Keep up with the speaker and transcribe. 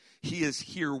he is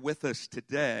here with us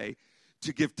today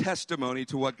to give testimony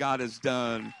to what God has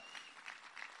done.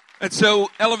 And so,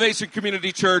 Elevation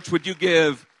Community Church, would you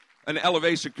give an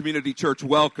Elevation Community Church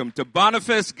welcome to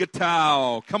Boniface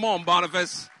Gatau? Come on,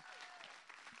 Boniface.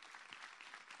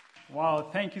 Wow,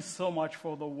 thank you so much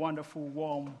for the wonderful,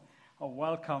 warm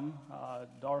welcome.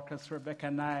 Dorcas, Rebecca,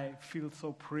 and I feel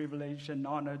so privileged and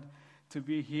honored to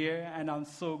be here. And I'm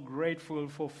so grateful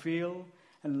for Phil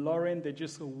and Lauren. They're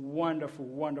just wonderful,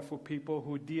 wonderful people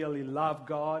who dearly love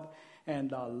God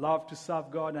and love to serve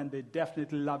God, and they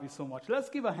definitely love you so much. Let's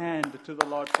give a hand to the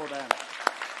Lord for them.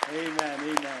 Amen,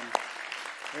 amen,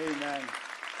 amen.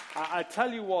 I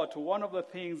tell you what, one of the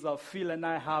things that Phil and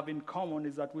I have in common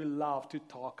is that we love to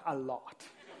talk a lot.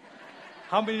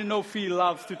 How many know Phil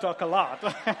loves to talk a lot?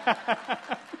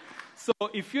 So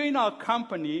if you're in our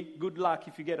company, good luck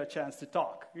if you get a chance to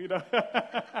talk, you know.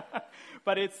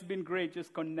 But it's been great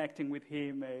just connecting with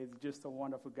him. He's just a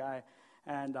wonderful guy.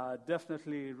 And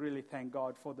definitely really thank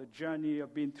God for the journey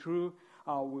I've been through.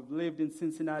 We've lived in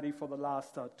Cincinnati for the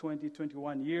last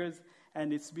 21 years,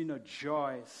 and it's been a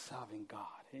joy serving God.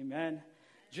 Amen.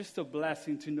 Just a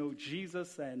blessing to know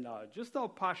Jesus, and just our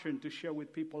passion to share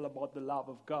with people about the love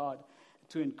of God,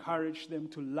 to encourage them,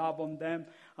 to love on them.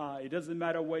 It doesn't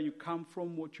matter where you come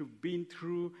from, what you've been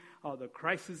through, the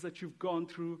crisis that you've gone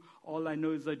through. All I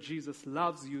know is that Jesus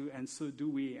loves you, and so do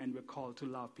we, and we're called to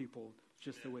love people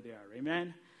just the way they are.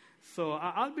 Amen? So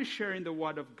I'll be sharing the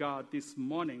Word of God this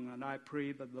morning, and I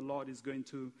pray that the Lord is going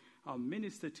to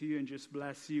minister to you and just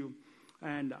bless you.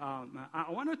 And I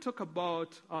want to talk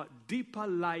about deeper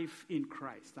life in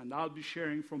Christ, and I'll be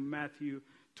sharing from Matthew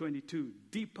 22,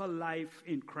 deeper life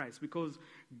in Christ, because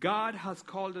God has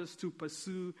called us to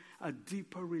pursue a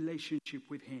deeper relationship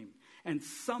with Him. And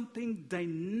something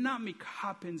dynamic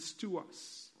happens to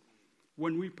us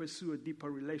when we pursue a deeper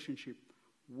relationship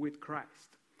with Christ.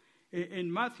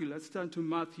 In Matthew, let's turn to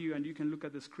Matthew, and you can look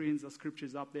at the screens, the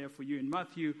scriptures up there for you. In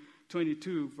Matthew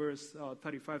 22, verse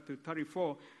 35 to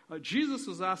 34, Jesus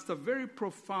was asked a very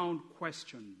profound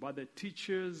question by the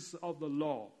teachers of the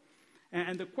law.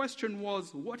 And the question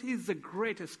was, what is the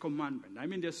greatest commandment? I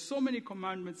mean, there's so many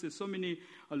commandments, there's so many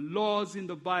laws in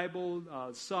the Bible,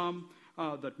 some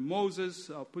that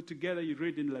Moses put together. You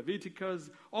read in Leviticus,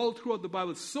 all throughout the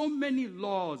Bible, so many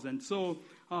laws. And so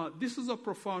this is a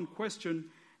profound question.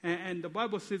 And the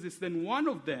Bible says this, then one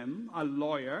of them, a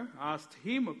lawyer, asked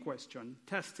him a question,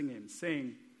 testing him,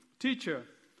 saying, "Teacher,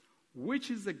 which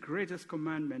is the greatest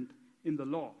commandment in the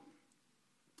law?"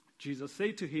 Jesus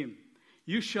said to him,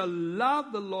 "You shall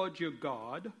love the Lord your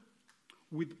God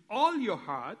with all your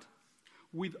heart,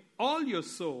 with all your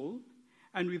soul,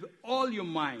 and with all your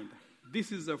mind.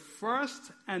 This is the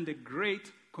first and the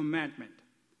great commandment.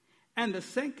 And the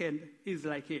second is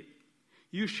like it.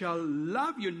 You shall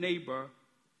love your neighbor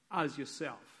as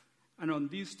yourself. And on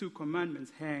these two commandments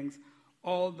hangs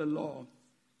all the law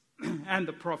and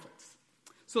the prophets."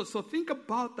 So think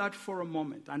about that for a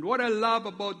moment. And what I love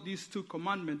about these two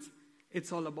commandments,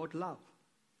 it's all about love.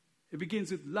 It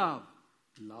begins with love.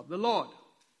 Love the Lord.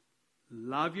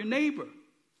 Love your neighbor.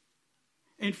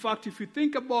 In fact, if you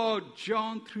think about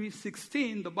John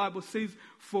 3:16, the Bible says,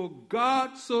 "For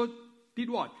God so did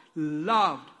what?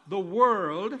 Loved the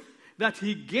world, that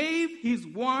He gave His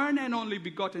one and only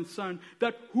begotten Son,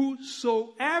 that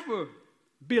whosoever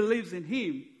believes in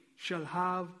Him shall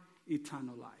have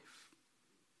eternal life."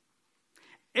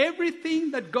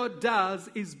 Everything that God does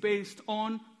is based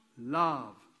on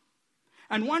love.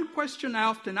 And one question I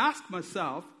often ask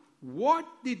myself, what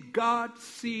did God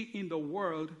see in the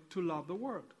world to love the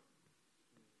world?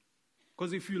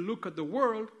 Because if you look at the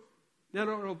world, there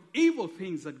are a lot of evil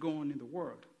things that go on in the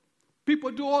world.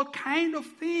 People do all kinds of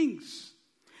things.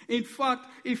 In fact,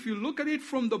 if you look at it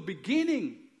from the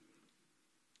beginning,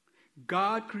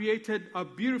 God created a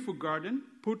beautiful garden,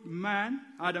 put man,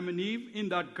 Adam and Eve, in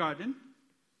that garden.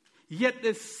 Yet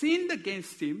they sinned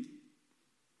against Him.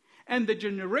 And the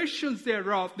generations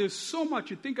thereof, there's so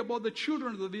much. You think about the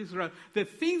children of Israel, the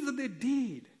things that they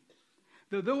did.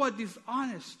 They were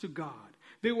dishonest to God.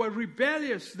 They were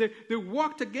rebellious. They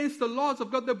walked against the laws of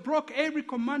God. They broke every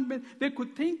commandment they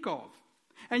could think of.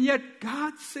 And yet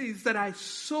God says that I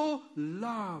so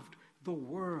loved the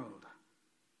world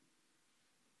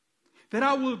that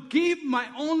I will give my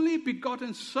only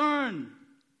begotten Son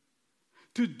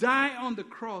to die on the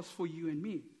cross for you and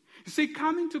me. You see,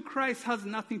 coming to Christ has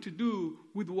nothing to do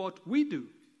with what we do.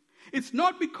 It's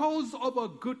not because of our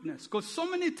goodness. Because so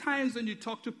many times when you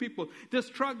talk to people, they're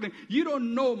struggling. You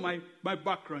don't know my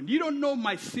background. You don't know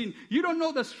my sin. You don't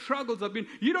know the struggles I've been.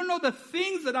 You don't know the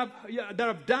things that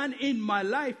I've done in my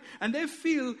life. And they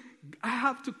feel I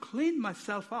have to clean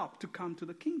myself up to come to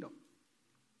the kingdom.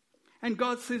 And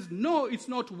God says, no, it's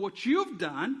not what you've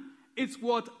done, it's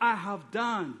what I have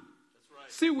done. That's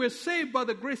right. See, we're saved by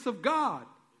the grace of God.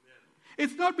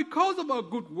 It's not because of our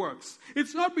good works.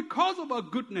 It's not because of our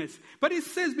goodness. But it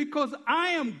says, because I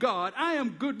am God, I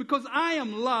am good, because I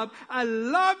am loved, I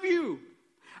love you.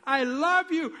 I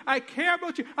love you. I care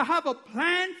about you. I have a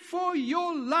plan for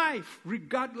your life,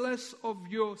 regardless of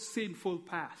your sinful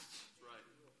past. Right.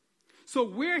 So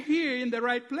we're here in the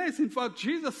right place. In fact,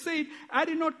 Jesus said, I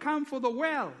did not come for the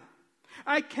well.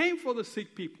 I came for the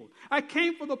sick people. I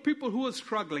came for the people who are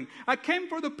struggling. I came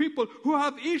for the people who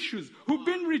have issues, who've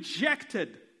been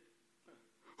rejected,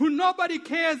 who nobody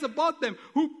cares about them,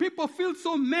 who people feel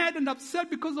so mad and upset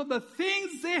because of the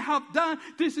things they have done.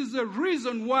 This is the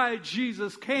reason why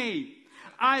Jesus came.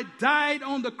 I died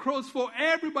on the cross for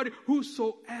everybody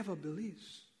whosoever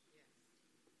believes.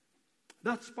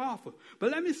 That's powerful.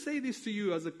 But let me say this to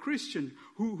you as a Christian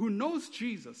who knows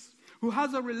Jesus, who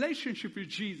has a relationship with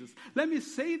Jesus. Let me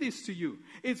say this to you.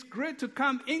 It's great to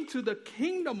come into the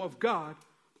kingdom of God,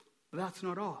 but that's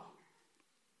not all.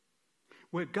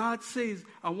 Where God says,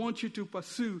 I want you to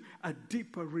pursue a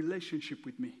deeper relationship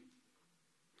with me.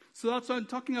 So that's what I'm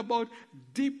talking about,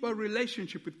 deeper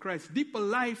relationship with Christ, deeper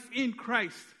life in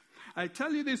Christ. I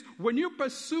tell you this, when you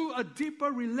pursue a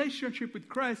deeper relationship with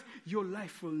Christ, your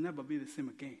life will never be the same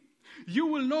again. You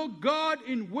will know God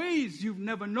in ways you've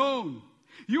never known.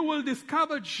 You will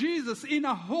discover Jesus in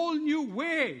a whole new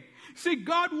way. See,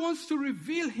 God wants to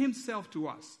reveal himself to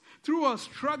us. Through our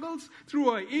struggles, through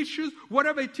our issues,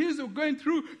 whatever it is we're going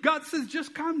through, God says,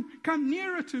 just come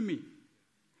nearer to me.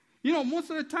 You know, most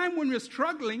of the time when we're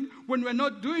struggling, when we're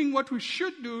not doing what we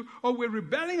should do, or we're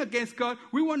rebelling against God,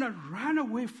 we want to run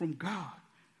away from God.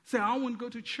 Say, I won't go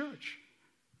to church.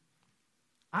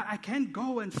 I can't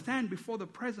go and stand before the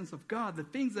presence of God, the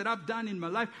things that I've done in my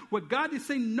life, where God is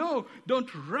saying, no, don't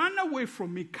run away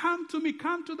from me. Come to me,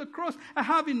 come to the cross. I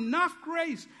have enough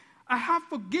grace. I have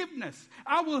forgiveness.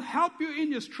 I will help you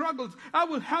in your struggles. I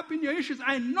will help in your issues.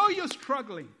 I know you're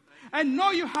struggling. I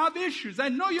know you have issues. I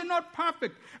know you're not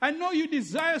perfect. I know you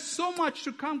desire so much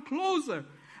to come closer.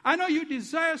 I know you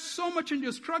desire so much and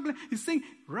you're struggling. He's saying,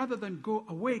 rather than go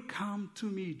away, come to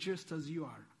me just as you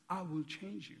are. I will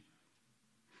change you.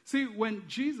 See, when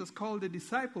Jesus called the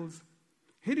disciples,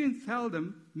 he didn't tell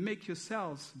them, make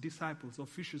yourselves disciples or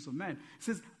fishers of men. He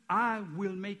says, I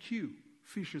will make you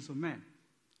fishers of men.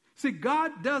 See,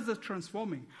 God does the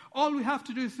transforming. All we have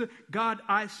to do is say, God,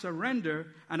 I surrender,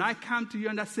 and I come to you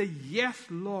and I say, yes,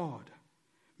 Lord,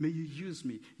 may you use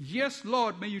me. Yes,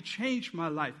 Lord, may you change my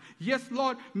life. Yes,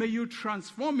 Lord, may you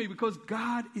transform me, because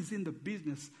God is in the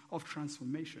business of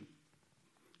transformation.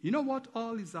 You know what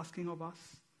all he's asking of us?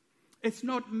 It's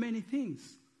not many things.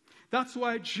 That's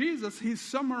why Jesus, he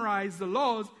summarized the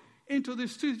laws into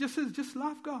these two. He just says, just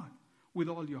love God with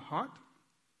all your heart,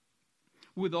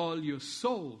 with all your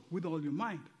soul, with all your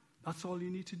mind. That's all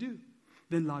you need to do.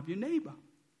 Then love your neighbor.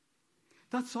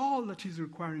 That's all that he's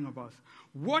requiring of us.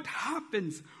 What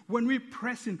happens when we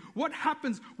press in? What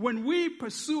happens when we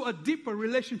pursue a deeper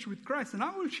relationship with Christ? And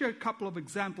I will share a couple of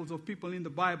examples of people in the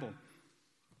Bible.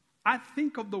 I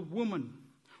think of the woman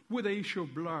with the issue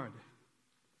of blood.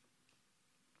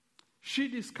 She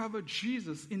discovered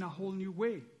Jesus in a whole new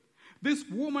way. This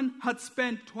woman had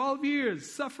spent 12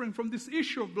 years suffering from this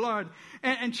issue of blood,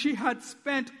 and she had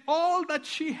spent all that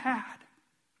she had.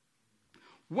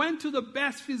 Went to the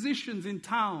best physicians in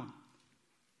town.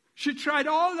 She tried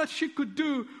all that she could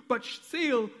do, but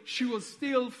she was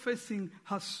still facing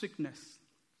her sickness.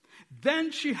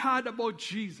 Then she heard about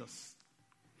Jesus.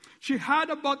 She heard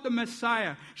about the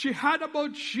Messiah. She heard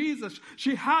about Jesus.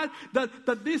 She heard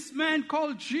that this man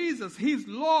called Jesus, he's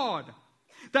Lord,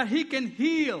 that he can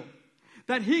heal,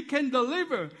 that he can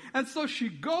deliver. And so she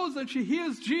goes and she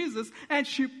hears Jesus and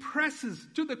she presses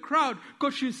to the crowd,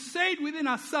 because she said within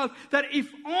herself that if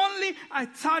only I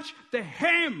touch the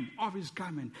hem of his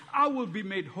garment, I will be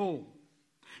made whole.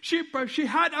 She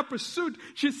had a pursuit.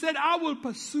 She said, I will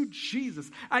pursue Jesus.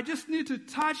 I just need to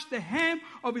touch the hem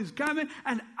of his garment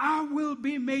and I will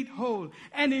be made whole.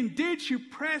 And indeed, she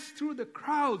pressed through the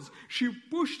crowds. She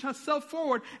pushed herself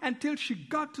forward until she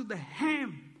got to the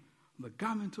hem of the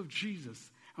garment of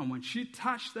Jesus. And when she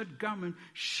touched that garment,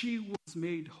 she was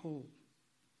made whole.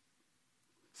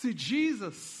 See,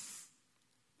 Jesus,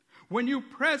 when you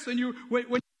press, when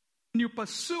you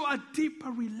pursue a deeper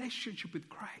relationship with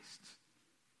Christ,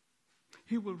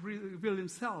 he will reveal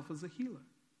himself as a healer.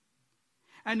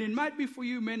 And it might be for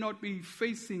you, may not be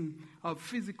facing a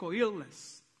physical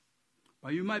illness,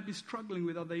 but you might be struggling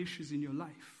with other issues in your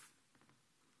life.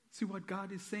 See what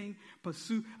God is saying?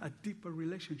 Pursue a deeper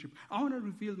relationship. I want to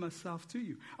reveal myself to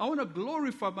you. I want to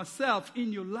glorify myself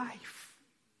in your life.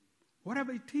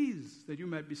 Whatever it is that you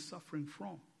might be suffering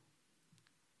from.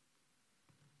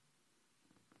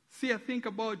 See, I think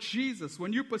about Jesus.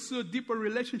 When you pursue a deeper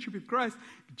relationship with Christ,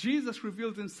 Jesus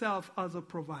reveals himself as a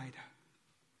provider.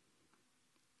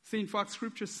 See, in fact,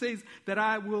 Scripture says that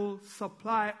I will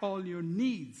supply all your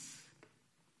needs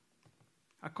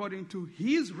according to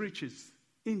his riches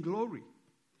in glory.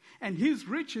 And his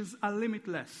riches are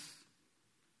limitless.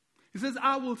 He says,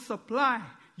 I will supply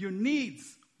your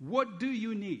needs. What do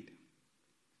you need?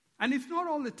 And it's not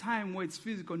all the time where it's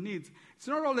physical needs. It's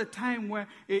not all the time where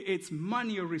it's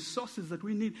money or resources that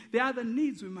we need. There are other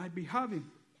needs we might be having.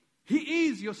 He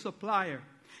is your supplier.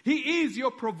 He is your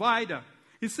provider.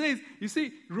 He says, you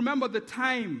see, remember the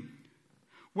time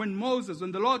when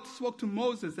the Lord spoke to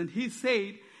Moses and he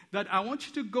said that I want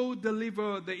you to go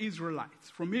deliver the Israelites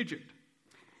from Egypt.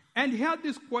 And he had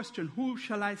this question, who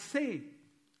shall I say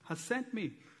has sent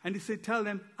me? And he said, tell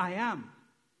them, I am.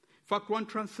 In fact, one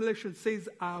translation says,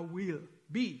 I will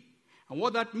be. And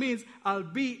what that means, I'll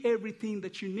be everything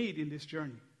that you need in this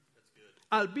journey. That's good.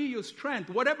 I'll be your strength.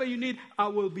 Whatever you need, I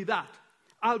will be that.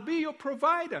 I'll be your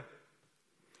provider.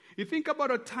 You think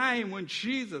about a time when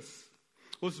Jesus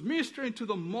was ministering to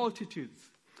the multitudes,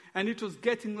 and it was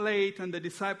getting late, and the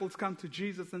disciples come to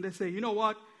Jesus, and they say, you know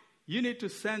what? You need to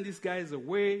send these guys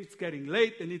away. It's getting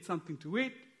late. They need something to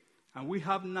eat, and we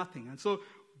have nothing. And so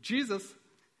Jesus,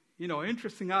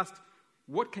 interesting, asked,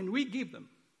 what can we give them?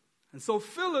 And so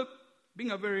Philip,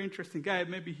 being a very interesting guy,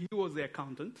 maybe he was the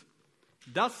accountant,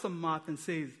 does some math and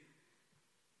says,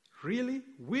 really?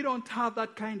 We don't have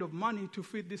that kind of money to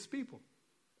feed these people.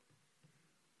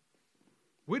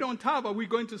 We don't have, are we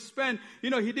going to spend?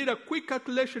 He did a quick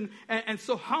calculation, and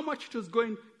so how much it was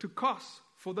going to cost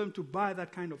for them to buy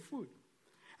that kind of food.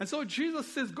 And so Jesus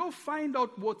says, go find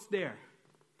out what's there.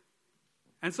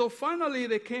 And so finally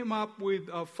they came up with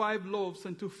 5 loaves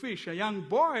and 2 fish. A young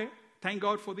boy, thank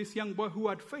God for this young boy who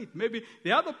had faith. Maybe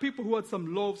the other people who had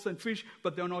some loaves and fish,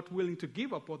 but they're not willing to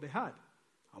give up what they had.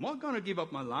 I'm not going to give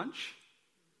up my lunch.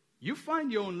 You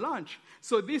find your own lunch.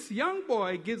 So this young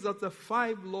boy gives us the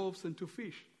 5 loaves and 2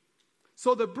 fish.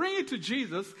 So they bring it to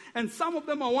Jesus, and some of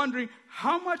them are wondering,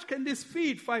 how much can this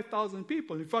feed 5,000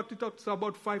 people? In fact, it talks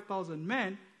about 5,000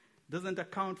 men. Doesn't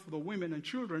account for the women and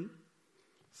children.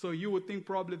 So you would think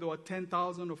probably there were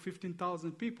 10,000 or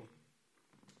 15,000 people.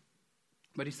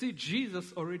 But you see,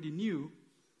 Jesus already knew,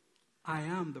 I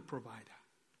am the provider.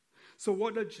 So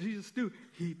what does Jesus do?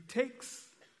 He takes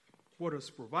what was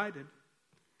provided,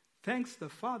 thanks the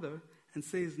Father, and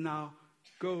says, now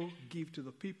go give to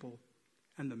the people.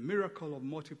 And the miracle of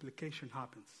multiplication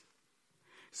happens.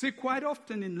 See, quite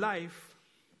often in life,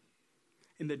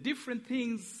 in the different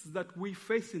things that we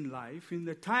face in life, in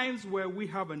the times where we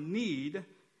have a need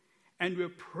and we're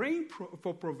praying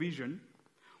for provision,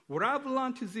 what I've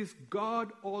learned is this: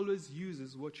 God always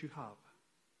uses what you have.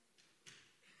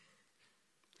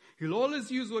 He'll always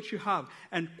use what you have.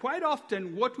 And quite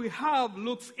often, what we have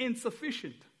looks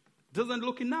insufficient, doesn't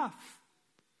look enough.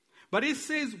 But he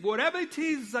says, whatever it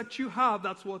is that you have,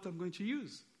 that's what I'm going to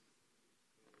use.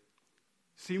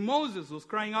 See, Moses was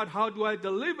crying out, how do I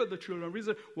deliver the children of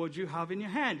Israel? What do you have in your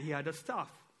hand? He had a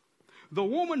staff. The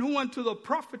woman who went to the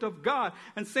prophet of God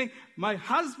and saying, my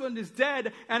husband is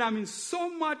dead and I'm in so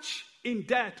much in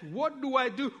debt. What do I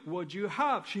do? What do you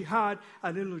have? She had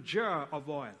a little jar of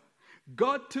oil.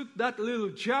 God took that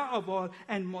little jar of oil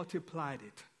and multiplied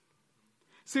it.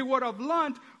 See, what I've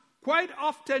learned, quite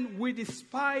often we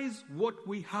despise what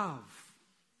we have.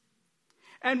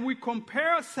 And we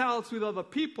compare ourselves with other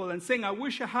people and saying, I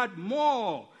wish I had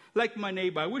more like my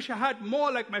neighbor. I wish I had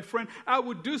more like my friend. I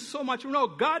would do so much. No,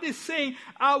 God is saying,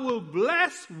 I will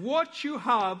bless what you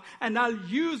have and I'll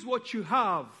use what you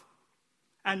have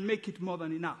and make it more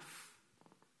than enough.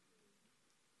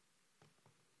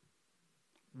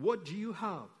 What do you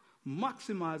have?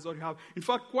 Maximize what you have. In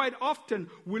fact, quite often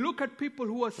we look at people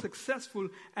who are successful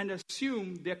and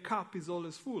assume their cup is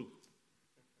always full.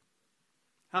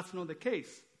 That's not the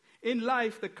case. In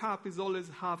life, the cup is always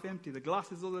half empty. The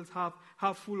glass is always half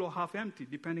full or half empty,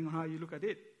 depending on how you look at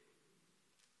it.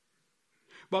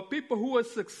 But people who are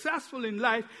successful in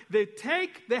life, they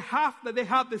take the half that they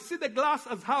have, they see the glass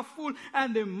as half full,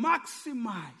 and they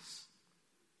maximize.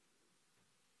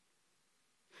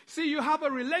 See, you have a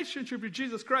relationship with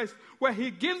Jesus Christ where he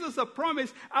gives us a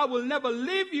promise, I will never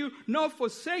leave you nor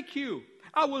forsake you.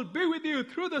 I will be with you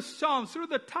through the storms, through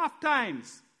the tough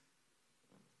times.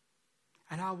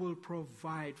 And I will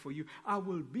provide for you. I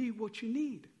will be what you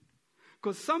need.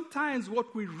 Because sometimes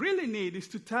what we really need is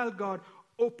to tell God,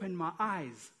 open my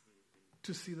eyes.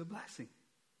 to see the blessing.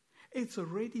 It's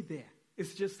already there.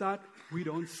 It's just that we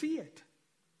don't see it.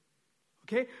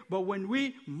 Okay? But when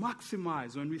we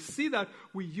maximize, when we see that,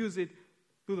 we use it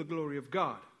to the glory of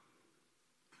God.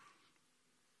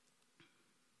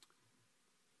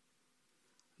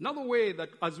 Another way that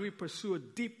as we pursue a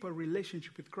deeper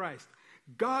relationship with Christ,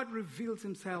 God reveals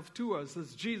himself to us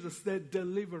as Jesus, the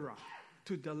deliverer,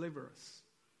 to deliver us.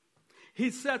 He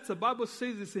said, the Bible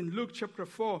says this in Luke chapter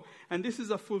 4, and this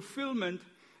is a fulfillment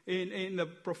in the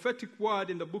prophetic word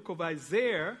in the book of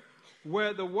Isaiah,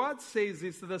 where the word says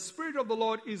this, the Spirit of the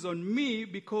Lord is on me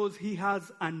because he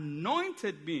has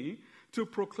anointed me to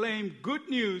proclaim good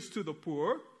news to the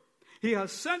poor. He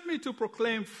has sent me to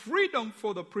proclaim freedom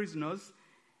for the prisoners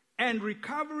and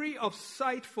recovery of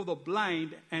sight for the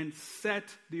blind and set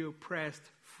the oppressed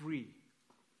free.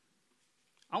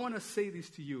 I want to say this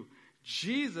to you.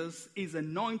 Jesus is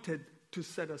anointed to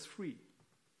set us free.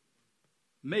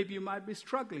 Maybe you might be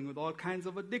struggling with all kinds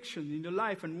of addictions in your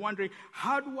life and wondering,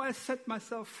 how do I set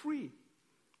myself free?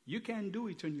 You can't do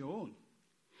it on your own.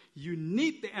 You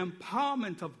need the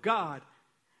empowerment of God.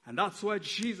 And that's why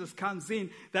Jesus comes in,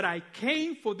 that I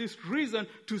came for this reason,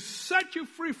 to set you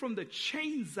free from the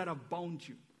chains that have bound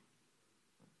you.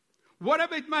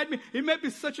 Whatever it might be, it may be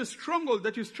such a struggle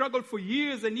that you struggled for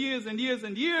years and years and years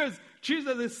and years.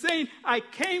 Jesus is saying, I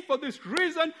came for this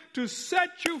reason to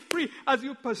set you free as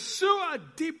you pursue a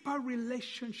deeper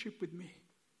relationship with me.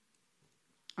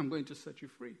 I'm going to set you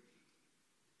free.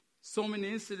 So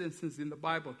many incidences in the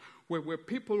Bible where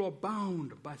people are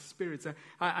bound by spirits.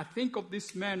 I think of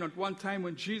this man at one time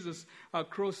when Jesus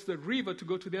crossed the river to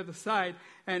go to the other side,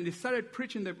 and he started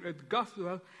preaching the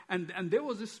gospel, and there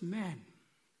was this man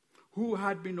who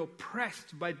had been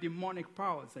oppressed by demonic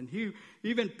powers. And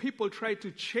even people tried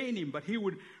to chain him, but he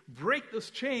would break those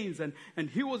chains, and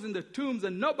he was in the tombs,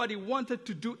 and nobody wanted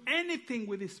to do anything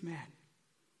with this man.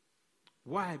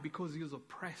 Why? Because he was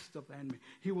oppressed of the enemy.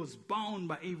 He was bound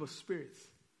by evil spirits.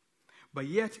 But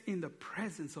yet in the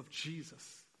presence of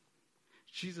Jesus,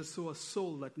 Jesus saw a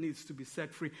soul that needs to be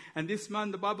set free. And this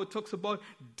man, the Bible talks about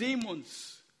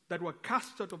demons that were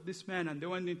cast out of this man, and they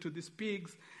went into these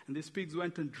pigs, and these pigs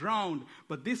went and drowned.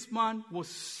 But this man was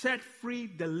set free,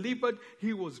 delivered.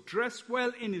 He was dressed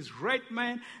well in his right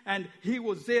mind, and he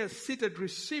was there seated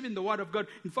receiving the word of God.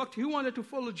 In fact, he wanted to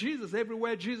follow Jesus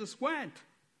everywhere Jesus went.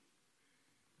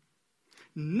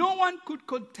 No one could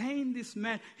contain this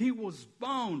man. He was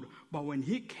bound. But when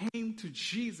he came to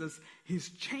Jesus, his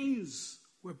chains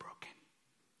were broken.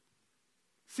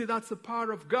 See, that's the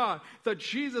power of God. That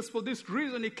Jesus, for this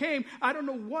reason, he came. I don't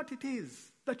know what it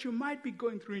is that you might be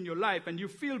going through in your life, and you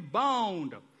feel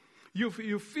bound. You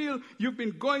feel you've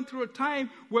been going through a time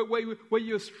where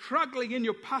you're struggling in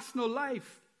your personal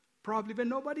life. Probably when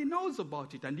nobody knows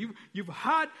about it. And you've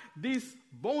had this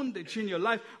bondage in your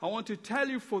life. I want to tell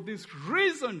you, for this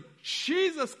reason,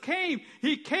 Jesus came.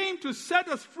 He came to set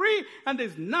us free, and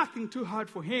there's nothing too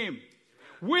hard for him.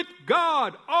 With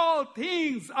God, all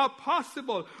things are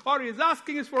possible. All he's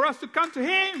asking is for us to come to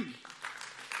him.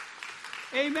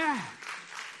 Amen.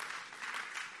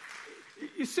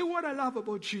 You see what I love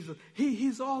about Jesus?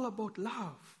 He's all about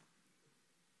love.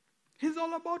 He's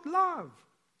all about love.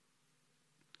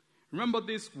 Remember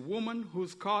this woman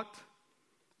who's caught,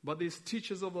 but these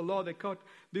teachers of the law, they caught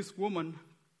this woman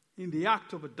in the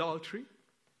act of adultery,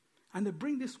 and they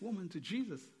bring this woman to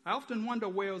Jesus. I often wonder,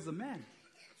 where was the man?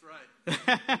 That's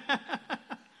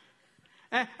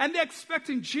right. And they're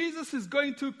expecting Jesus is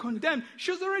going to condemn.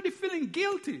 She was already feeling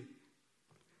guilty.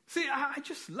 See, I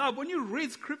just love when you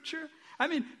read scripture. I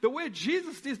mean, the way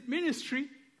Jesus did ministry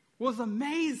was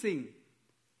amazing.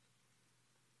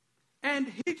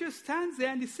 And he just stands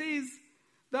there and he says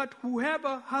that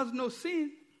whoever has no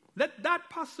sin, let that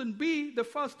person be the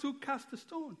first to cast a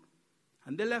stone.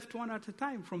 And they left one at a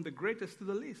time, from the greatest to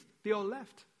the least. They all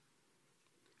left.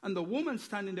 And the woman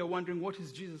standing there wondering, what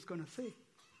is Jesus going to say?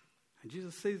 And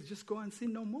Jesus says, just go and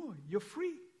sin no more. You're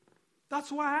free.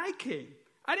 That's why I came.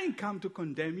 I didn't come to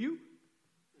condemn you.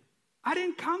 I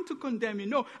didn't come to condemn you.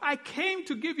 No, I came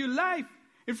to give you life.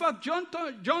 In fact, John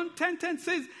 10:10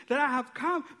 says that I have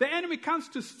come. The enemy comes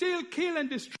to steal, kill, and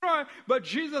destroy. But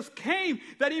Jesus came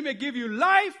that he may give you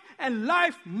life, and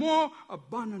life more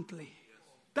abundantly.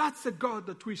 That's the God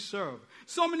that we serve.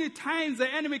 So many times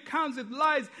the enemy comes with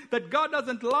lies that God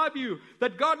doesn't love you,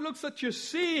 that God looks at your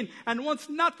sin and wants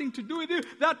nothing to do with you.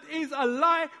 That is a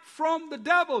lie from the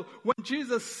devil. When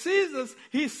Jesus sees us,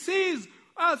 he sees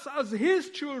us as his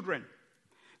children.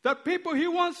 The people he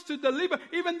wants to deliver,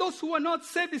 even those who are not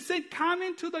saved, he said, come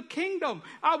into the kingdom.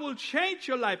 I will change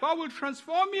your life. I will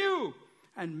transform you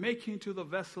and make you into the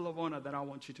vessel of honor that I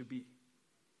want you to be.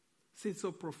 See, it's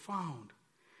so profound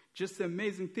Just an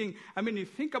amazing thing. I mean, you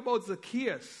think about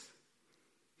Zacchaeus.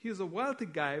 He's a wealthy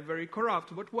guy, very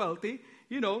corrupt, but wealthy,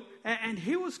 and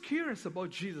he was curious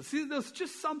about Jesus. See, there's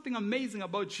just something amazing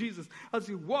about Jesus as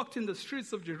he walked in the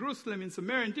streets of Jerusalem, in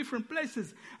Samaria, in different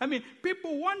places. I mean,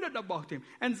 people wondered about him.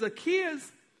 And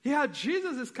Zacchaeus, he heard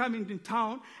Jesus is coming in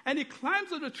town, and he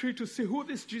climbs on the tree to see who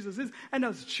this Jesus is. And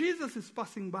as Jesus is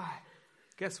passing by,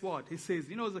 guess what? He says,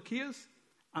 Zacchaeus,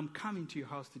 I'm coming to your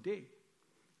house today.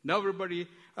 Now everybody,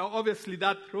 obviously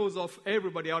that throws off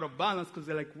everybody out of balance because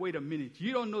they're like, wait a minute.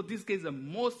 You don't know this guy is the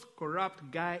most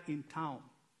corrupt guy in town.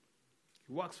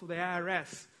 He works for the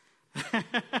IRS.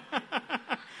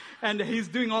 And he's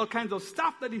doing all kinds of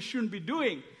stuff that he shouldn't be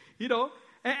doing,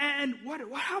 And what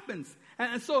happens?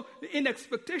 And so in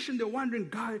expectation, they're wondering,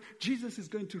 God, Jesus is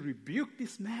going to rebuke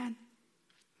this man.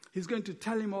 He's going to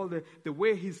tell him all the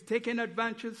way he's taken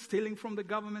advantage, stealing from the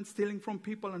government, stealing from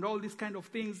people, and all these kind of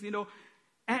things,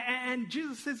 And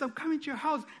Jesus says, I'm coming to your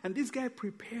house. And this guy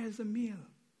prepares a meal.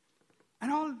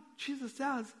 And all Jesus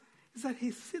does is that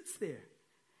he sits there.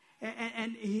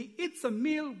 And he eats a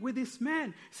meal with this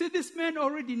man. See, this man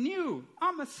already knew,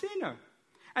 I'm a sinner.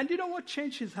 And you know what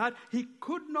changed his heart? He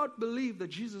could not believe that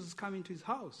Jesus is coming to his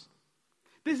house.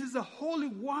 This is the Holy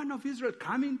One of Israel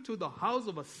coming to the house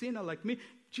of a sinner like me.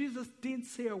 Jesus didn't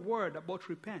say a word about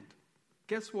repent.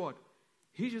 Guess what?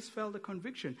 He just felt the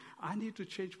conviction. I need to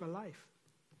change my life.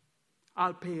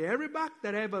 I'll pay every back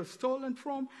that I ever stolen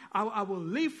from. I will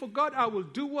live for God. I will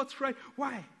do what's right.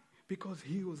 Why? Because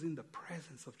he was in the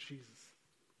presence of Jesus.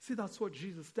 See, that's what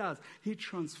Jesus does. He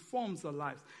transforms our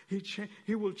lives.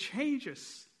 He will change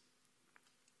us.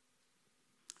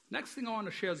 Next thing I want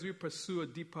to share as we pursue a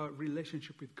deeper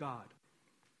relationship with God,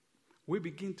 we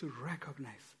begin to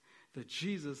recognize that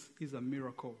Jesus is a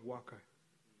miracle worker.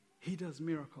 He does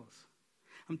miracles.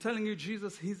 I'm telling you,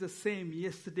 Jesus, he's the same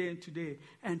yesterday and today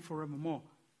and forevermore.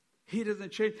 He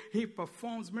doesn't change. He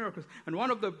performs miracles. And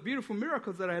one of the beautiful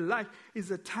miracles that I like is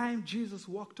the time Jesus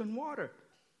walked on water.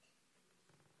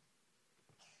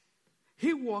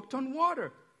 He walked on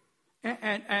water.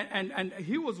 And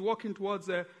he was walking towards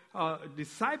the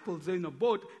disciples in a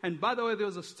boat. And by the way, there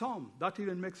was a storm. That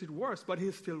even makes it worse. But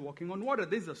he's still walking on water.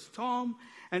 There's a storm.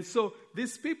 And so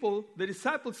these people, the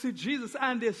disciples, see Jesus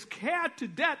and they're scared to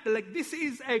death. They're like, this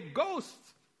is a ghost.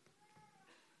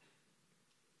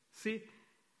 See?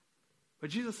 But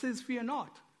Jesus says, fear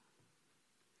not.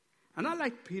 And I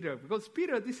like Peter, because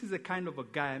Peter, this is a kind of a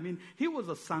guy. I mean, he was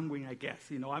a sanguine, I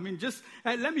guess, just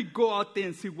let me go out there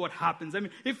and see what happens. I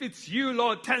mean, if it's you,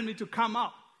 Lord, tell me to come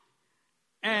up.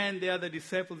 And the other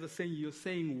disciples are saying, you're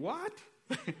saying what?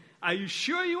 Are you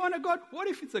sure you want to go? What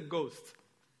if it's a ghost?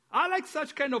 I like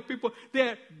such kind of people.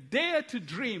 They're dare to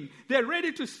dream. They're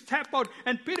ready to step out.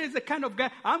 And Peter is the kind of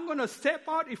guy, I'm going to step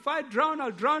out. If I drown,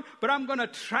 I'll drown. But I'm going to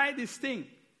try this thing.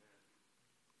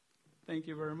 Thank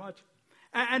you very much.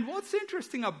 And what's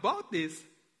interesting about this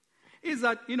is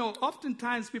that,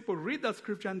 oftentimes people read that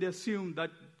scripture and they assume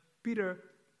that Peter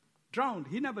drowned.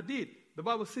 He never did. The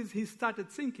Bible says he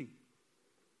started sinking.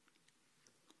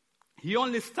 He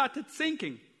only started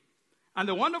sinking. And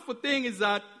the wonderful thing is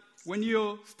that when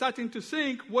you're starting to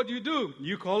sink, what do?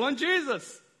 You call on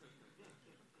Jesus.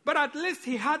 But at least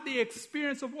he had the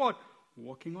experience of what?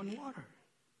 Walking on water.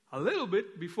 A little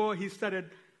bit before he started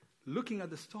looking at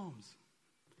the storms.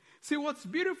 See, what's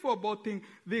beautiful about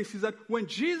this is that when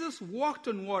Jesus walked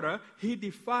on water, he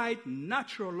defied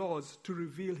natural laws to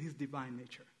reveal his divine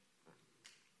nature.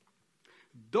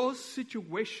 Those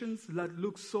situations that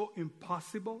look so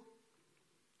impossible,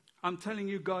 I'm telling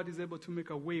you, God is able to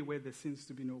make a way where there seems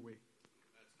to be no way.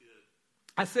 That's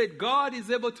good. I said, God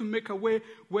is able to make a way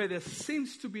where there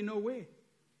seems to be no way.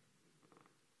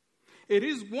 It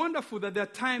is wonderful that there are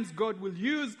times God will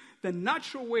use the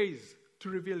natural ways to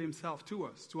reveal himself to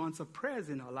us, to answer prayers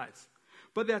in our lives.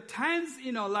 But there are times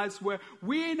in our lives where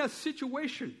we're in a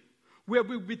situation where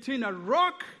we're between a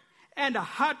rock and a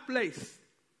hard place.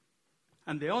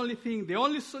 And the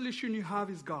only solution you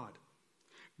have is God.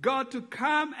 God to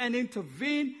come and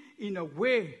intervene in a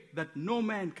way that no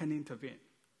man can intervene.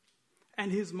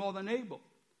 And he's more than able.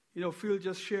 Phil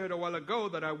just shared a while ago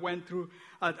that I went through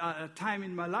a time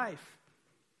in my life.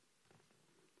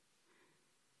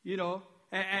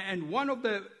 And one of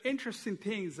the interesting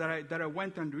things that I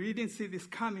went through, we didn't see this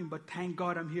coming, but thank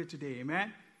God I'm here today,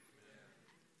 amen?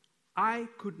 I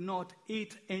could not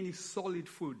eat any solid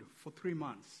food for 3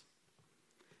 months.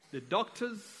 The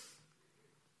doctors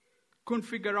couldn't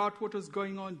figure out what was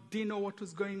going on, didn't know what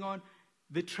was going on.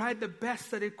 They tried the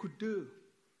best that they could do.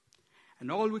 And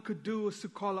all we could do was to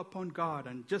call upon God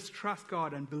and just trust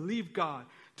God and believe God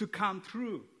to come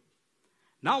through.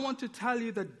 Now I want to tell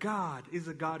you that God is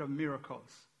a God of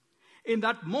miracles. in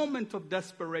that moment of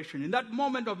desperation, in that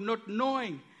moment of not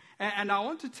knowing. And I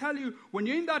want to tell you, when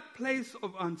you're in that place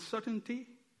of uncertainty,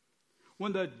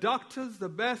 when the doctors, the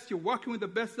best, you're working with the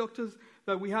best doctors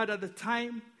that we had at the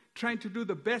time, trying to do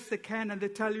the best they can, and they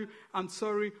tell you, I'm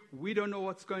sorry, we don't know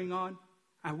what's going on,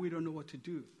 and we don't know what to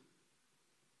do.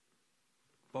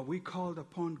 But we called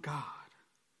upon God,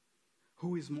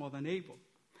 who is more than able.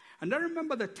 And I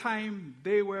remember the time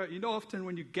they were, often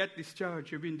when you get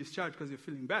discharged, you're being discharged because you're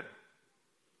feeling better.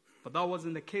 But that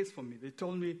wasn't the case for me. They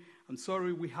told me, I'm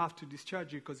sorry, we have to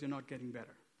discharge you because you're not getting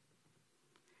better.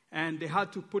 And they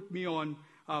had to put me on,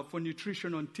 for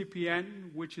nutrition, on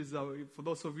TPN, which is, for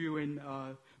those of you in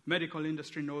medical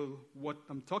industry know what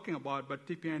I'm talking about, but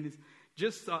TPN is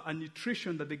just a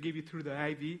nutrition that they give you through the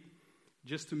IV,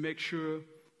 just to make sure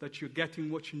that you're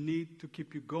getting what you need to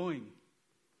keep you going.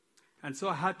 And so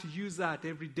I had to use that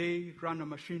every day, run a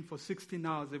machine for 16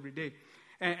 hours every day.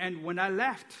 And when I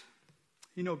left,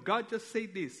 God just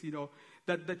said this,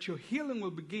 that your healing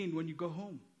will begin when you go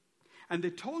home. And they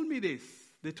told me this,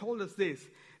 they told us this,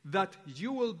 that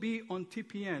you will be on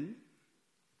TPN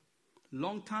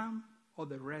long time or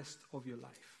the rest of your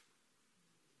life.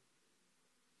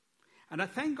 And I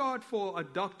thank God for a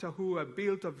doctor who I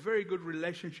built a very good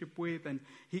relationship with, and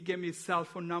he gave me his cell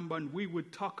phone number, and we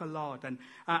would talk a lot. And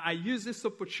I used this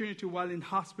opportunity while in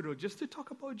hospital just to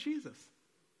talk about Jesus.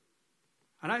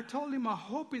 And I told him our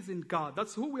hope is in God.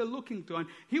 That's who we're looking to. And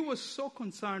he was so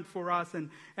concerned for us and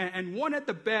wanted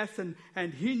the best.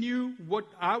 And he knew what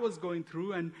I was going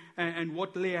through and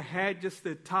what lay ahead, just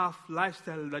the tough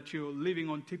lifestyle that you're living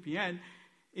on TPN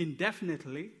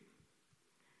indefinitely.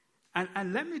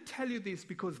 And let me tell you this,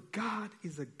 because God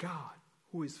is a God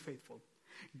who is faithful.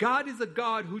 God is a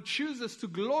God who chooses to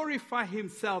glorify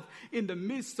himself in the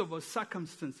midst of our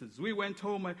circumstances. We went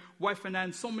home, my wife and I,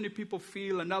 and so many people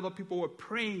feel, and other people were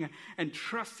praying and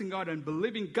trusting God and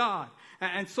believing God.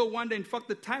 And so one day, in fact,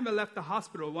 the time I left the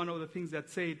hospital, one of the things that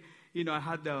said, I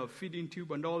had the feeding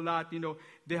tube and all that,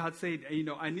 they had said,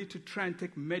 I need to try and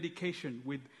take medication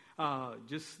with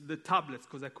just the tablets,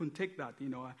 because I couldn't take that,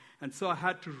 And so I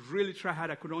had to really try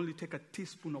hard. I could only take a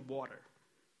teaspoon of water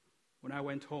when I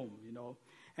went home,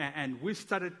 And we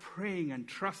started praying and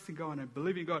trusting God and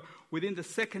believing God. Within the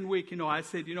second week, I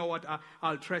said,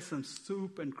 I'll try some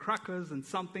soup and crackers and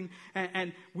something.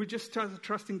 And we just started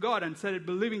trusting God and started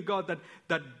believing God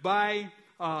that by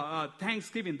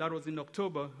Thanksgiving, that was in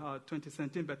October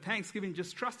 2017, but Thanksgiving,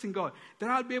 just trusting God, that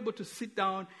I'll be able to sit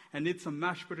down and eat some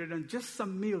mashed potato and just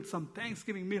some meal, some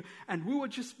Thanksgiving meal. And we were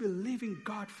just believing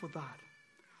God for that.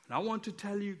 And I want to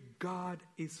tell you, God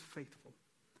is faithful.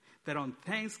 That on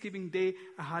Thanksgiving Day,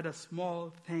 I had a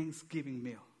small Thanksgiving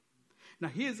meal. Now,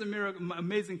 here's the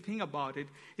amazing thing about it,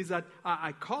 is that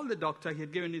I called the doctor. He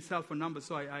had given his cell phone number,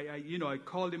 so I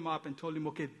called him up and told him,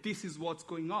 okay, this is what's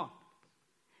going on.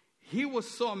 He was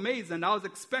so amazed, and I was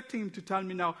expecting him to tell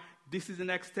me, now, this is the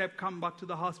next step, come back to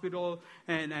the hospital,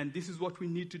 and this is what we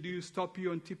need to do, stop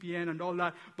you on TPN and all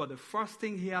that. But the first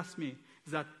thing he asked me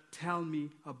is that, tell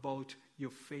me about your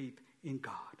faith in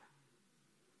God.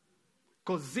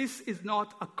 Because this is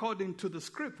not according to the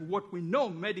script, what we know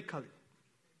medically.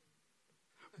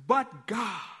 But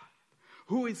God,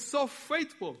 who is so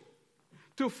faithful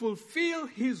to fulfill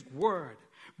his word.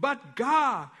 But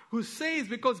God, who says,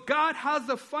 because God has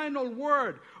the final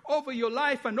word over your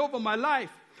life and over my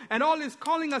life. And all he's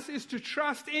calling us is to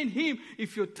trust in him.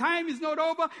 If your time is not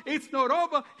over, it's not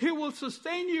over. He will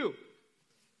sustain you.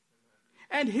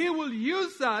 And he will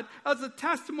use that as a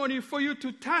testimony for you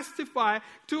to testify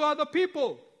to other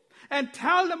people and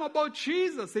tell them about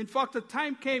Jesus. In fact, the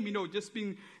time came, just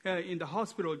being in the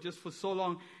hospital just for so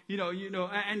long,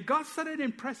 and God started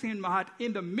impressing in my heart,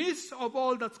 in the midst of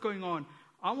all that's going on,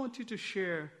 I want you to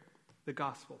share the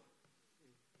gospel.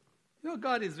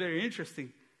 God is very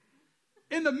interesting.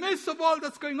 In the midst of all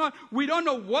that's going on, we don't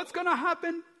know what's going to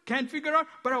happen, can't figure out,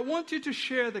 but I want you to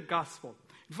share the gospel.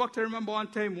 In fact, I remember one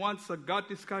time, once I got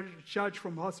discharged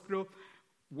from hospital,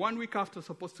 1 week after I was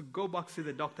supposed to go back to see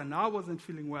the doctor, and I wasn't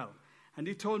feeling well. And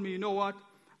he told me, you know what,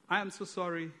 I am so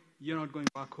sorry, you're not going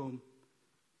back home.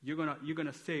 You're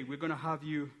gonna stay. We're gonna have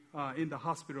you in the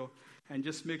hospital and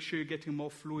just make sure you're getting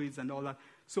more fluids and all that.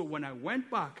 So when I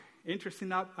went back, interesting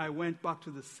enough, I went back to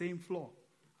the same floor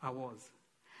I was.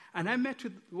 And I met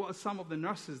with some of the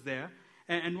nurses there,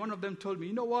 and one of them told me,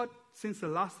 you know what, since the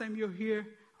last time you're here,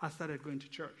 I started going to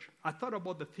church. I thought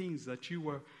about the things that you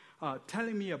were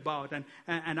telling me about,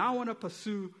 and I want to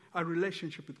pursue a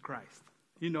relationship with Christ,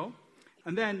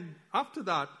 And then after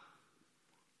that,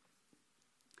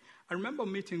 I remember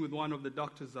meeting with one of the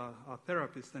doctors, a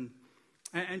therapist, and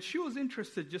And she was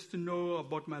interested just to know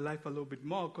about my life a little bit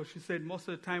more, because she said most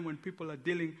of the time when people are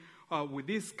dealing with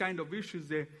these kind of issues,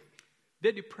 they're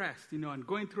depressed, and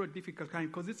going through a difficult time,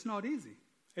 because it's not easy.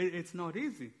 It's not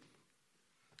easy.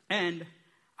 And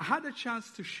I had a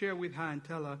chance to share with her and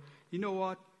tell her, you know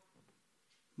what?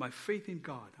 My faith in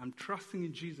God, I'm trusting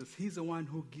in Jesus. He's the one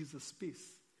who gives us peace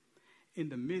in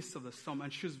the midst of the storm.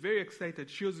 And she was very excited.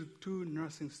 She was with 2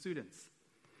 nursing students.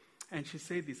 And she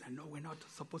said this, I know we're not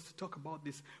supposed to talk about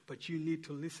this, but you need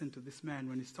to listen to this man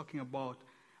when he's talking about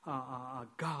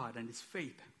God and his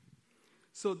faith.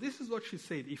 So this is what she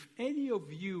said. If any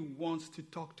of you wants to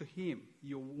talk to him,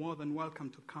 you're more than welcome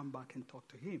to come back and talk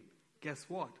to him. Guess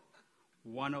what?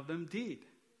 One of them did.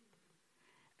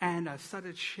 And I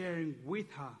started sharing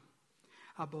with her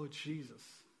about Jesus,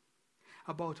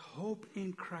 about hope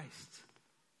in Christ.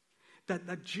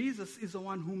 That Jesus is the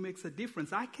one who makes a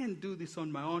difference. I can't do this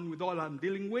on my own with all I'm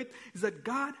dealing with. Is that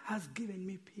God has given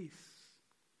me peace.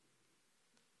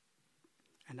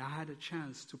 And I had a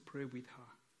chance to pray with her.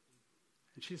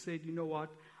 And she said, you know what?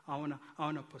 I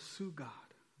wanna pursue God.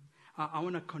 I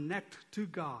want to connect to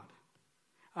God.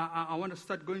 I want to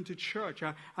start going to church.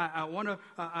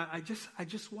 I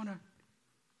just want to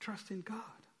trust in God.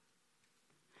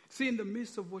 See, in the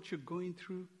midst of what you're going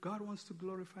through, God wants to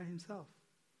glorify himself.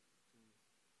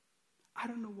 I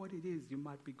don't know what it is you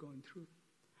might be going through.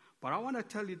 But I want to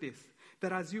tell you this,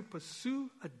 that as you pursue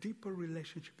a deeper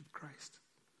relationship with Christ.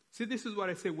 See, this is what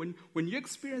I say. When you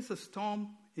experience a storm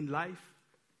in life,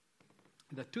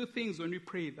 there are 2 things when we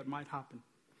pray that might happen.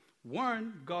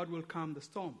 1, God will calm the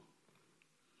storm.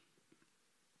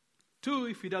 2,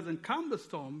 if he doesn't calm the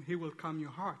storm, he will calm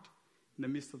your heart in the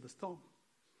midst of the storm.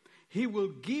 He will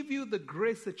give you the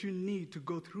grace that you need to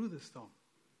go through the storm.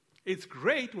 It's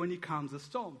great when he calms the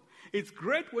storm. It's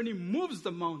great when he moves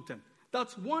the mountain.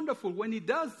 That's wonderful when he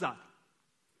does that.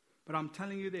 But I'm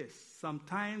telling you this,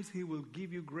 sometimes he will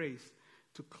give you grace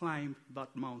to climb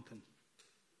that mountain.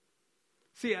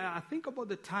 See, I think about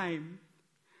the time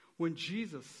when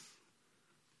Jesus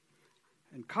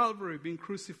and Calvary being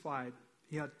crucified,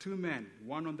 he had 2 men,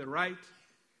 one on the right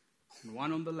and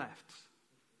one on the left.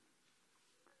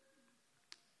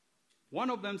 One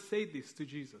of them said this to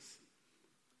Jesus.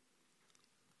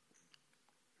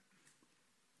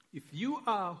 If you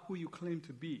are who you claim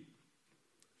to be,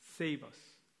 save us.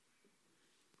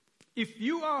 If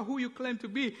you are who you claim to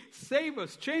be, save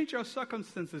us. Change our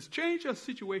circumstances. Change our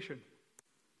situation.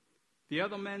 The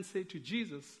other man said to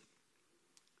Jesus,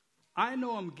 I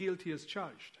know I'm guilty as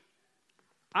charged.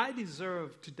 I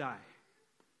deserve to die.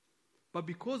 But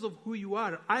because of who you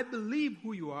are, I believe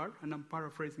who you are, and I'm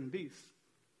paraphrasing this.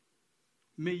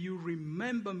 May you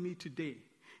remember me today.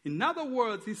 In other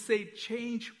words, he said,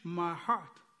 change my heart.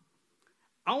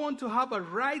 I want to have a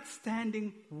right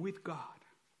standing with God.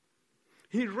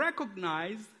 He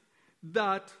recognized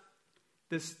that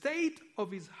the state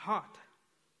of his heart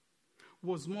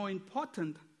was more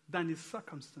important than his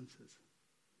circumstances.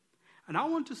 And I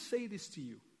want to say this to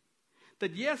you,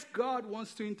 that yes, God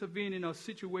wants to intervene in our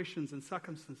situations and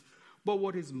circumstances, but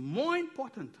what is more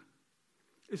important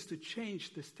is to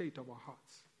change the state of our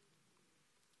hearts.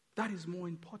 That is more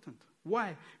important.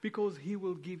 Why? Because he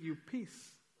will give you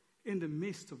peace in the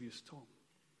midst of your storm.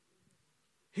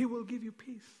 He will give you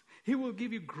peace. He will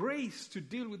give you grace to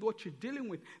deal with what you're dealing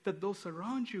with, that those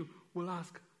around you will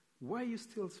ask, why are you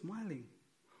still smiling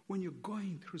when you're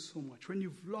going through so much, when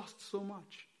you've lost so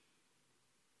much?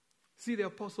 See, the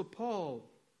Apostle Paul,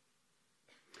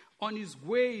 on his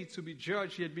way to be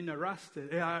judged, he had been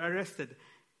arrested.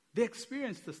 They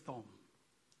experienced the storm.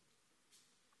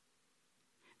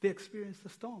 They experienced the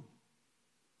storm.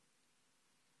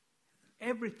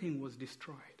 Everything was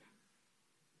destroyed.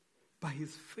 But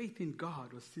his faith in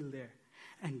God was still there.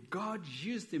 And God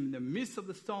used him in the midst of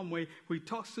the storm where he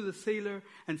talks to the sailor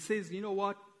and says, you know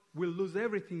what? We'll lose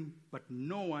everything, but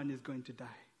no one is going to die.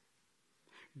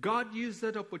 God used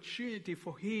that opportunity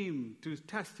for him to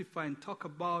testify and talk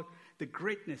about the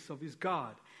greatness of his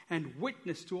God and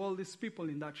witness to all these people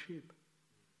in that ship.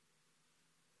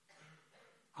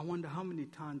 I wonder how many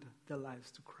turned their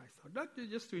lives to Christ. I'd like to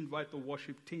just to invite the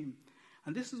worship team.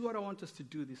 And this is what I want us to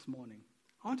do this morning.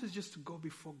 I want us just to go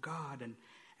before God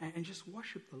and just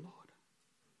worship the Lord.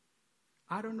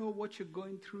 I don't know what you're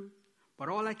going through, but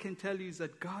all I can tell you is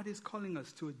that God is calling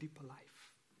us to a deeper life.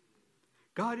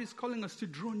 God is calling us to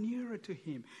draw nearer to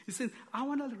him. He says, I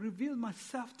want to reveal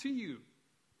myself to you.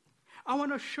 I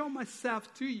want to show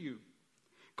myself to you.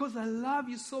 Because I love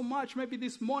you so much. Maybe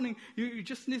this morning you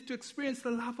just need to experience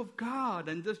the love of God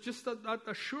and just that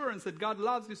assurance that God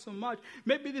loves you so much.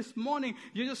 Maybe this morning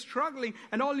you're just struggling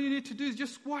and all you need to do is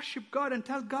just worship God and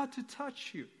tell God to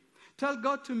touch you. Tell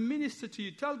God to minister to you.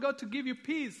 Tell God to give you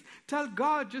peace. Tell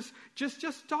God,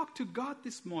 just talk to God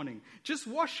this morning. Just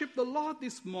worship the Lord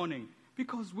this morning.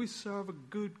 Because we serve a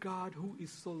good God who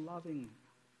is so loving.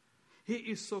 He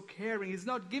is so caring. He's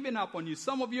not giving up on you.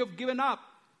 Some of you have given up.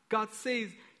 God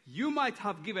says, you might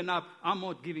have given up. I'm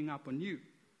not giving up on you.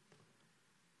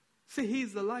 See,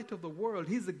 He's the light of the world.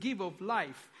 He's the giver of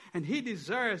life. And He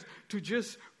desires to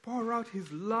just pour out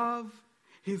His love,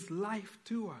 His life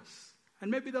to us. And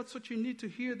maybe that's what you need to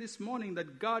hear this morning,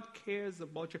 that God cares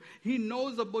about you. He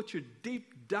knows about your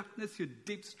deep darkness, your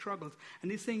deep struggles.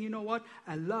 And He's saying, you know what?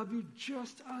 I love you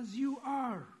just as you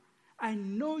are. I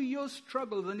know your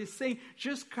struggles. And He's saying,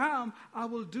 just come, I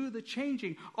will do the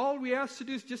changing. All we have to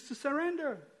do is just to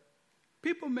surrender.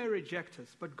 People may reject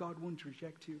us, but God won't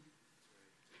reject you.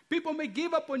 People may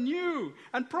give up on you.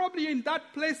 And probably in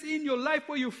that place in your life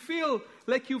where you feel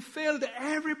like you failed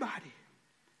everybody.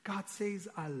 God says,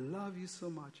 I love you so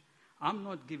much. I'm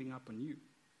not giving up on you.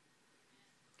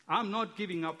 I'm not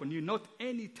giving up on you, not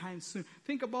anytime soon.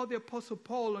 Think about the Apostle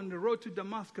Paul on the road to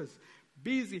Damascus,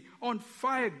 busy, on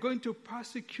fire, going to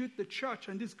persecute the church.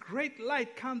 And this great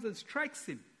light comes and strikes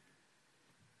him.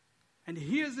 And he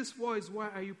hears this voice, why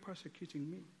are you persecuting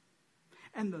me?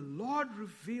 And the Lord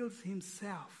reveals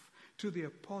Himself to the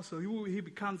apostle. He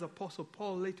becomes Apostle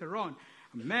Paul later on.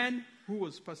 A man who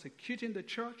was persecuting the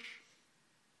church,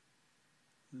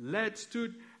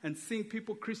 stood and seeing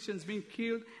people, Christians being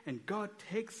killed, and God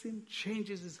takes him,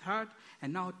 changes his heart,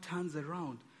 and now turns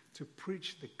around to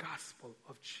preach the gospel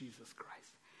of Jesus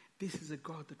Christ. This is a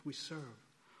God that we serve,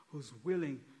 who's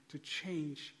willing to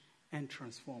change and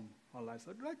transform our lives.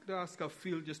 I'd like to ask our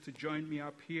field just to join me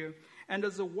up here. And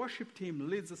as the worship team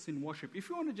leads us in worship, if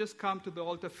you want to just come to the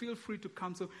altar, feel free to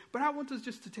come. But I want us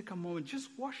just to take a moment, just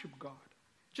worship God.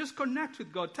 Just connect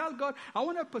with God. Tell God, I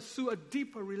want to pursue a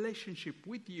deeper relationship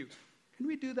with you. Can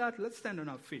we do that? Let's stand on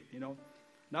our feet, And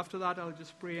after that, I'll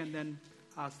just pray and then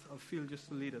ask our field just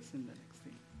to lead us in the next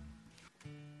thing.